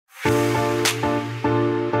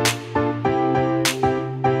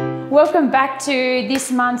Welcome back to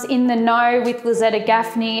this month's In the Know with Lazetta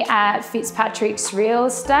Gaffney at Fitzpatricks Real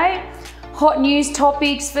Estate. Hot news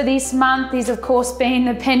topics for this month is of course been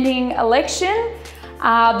the pending election,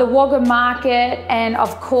 the Wagga market, and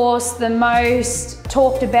of course the most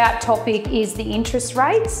talked about topic is the interest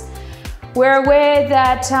rates. We're aware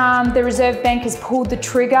that the Reserve Bank has pulled the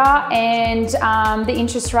trigger and the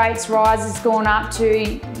interest rates rise has gone up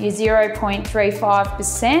to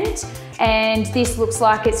 0.35%, and this looks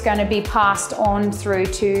like it's going to be passed on through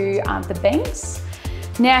to the banks.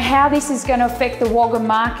 Now, how this is going to affect the Wagga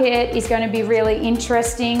market is going to be really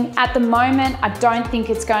interesting. At the moment, I don't think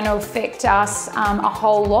it's going to affect us a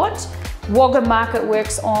whole lot. Wagga market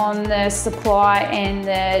works on the supply and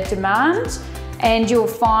the demand, and you'll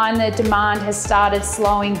find the demand has started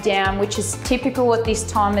slowing down, which is typical at this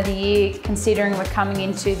time of the year, considering we're coming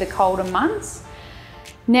into the colder months.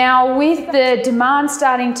 Now, with the demand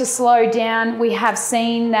starting to slow down, we have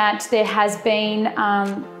seen that there has been,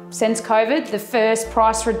 since COVID, the first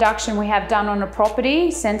price reduction we have done on a property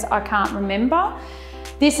since I can't remember.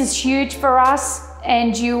 This is huge for us,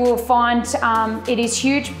 and you will find it is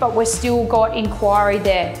huge, but we've still got inquiry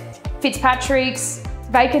there. Fitzpatricks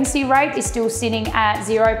vacancy rate is still sitting at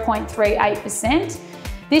 0.38%.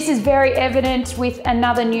 This is very evident with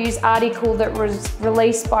another news article that was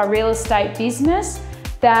released by Real Estate Business,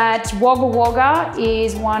 that Wagga Wagga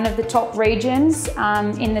is one of the top regions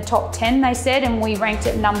in the top 10, they said, and we ranked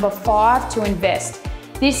at number 5 to invest.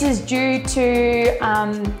 This is due to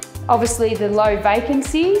obviously the low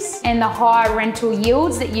vacancies and the high rental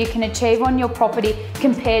yields that you can achieve on your property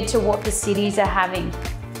compared to what the cities are having.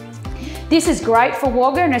 This is great for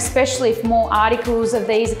Wagga, and especially if more articles of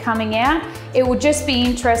these are coming out. It will just be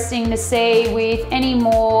interesting to see with any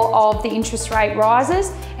more of the interest rate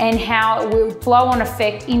rises and how it will flow on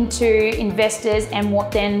effect into investors and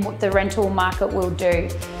what the rental market will do.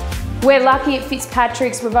 We're lucky at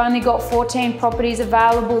Fitzpatricks, we've only got 14 properties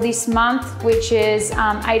available this month, which is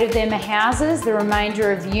 8 of them are houses, the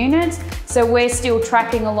remainder of units. So we're still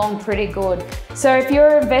tracking along pretty good. So if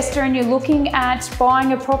you're an investor and you're looking at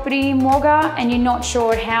buying a property in Wagga and you're not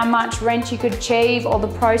sure how much rent you could achieve or the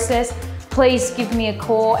process, please give me a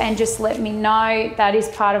call and just let me know. That is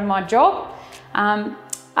part of my job.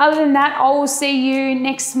 Other than that, I will see you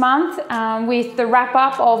next month with the wrap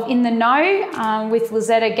up of In the Know with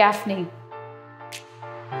Lazetta Gaffney.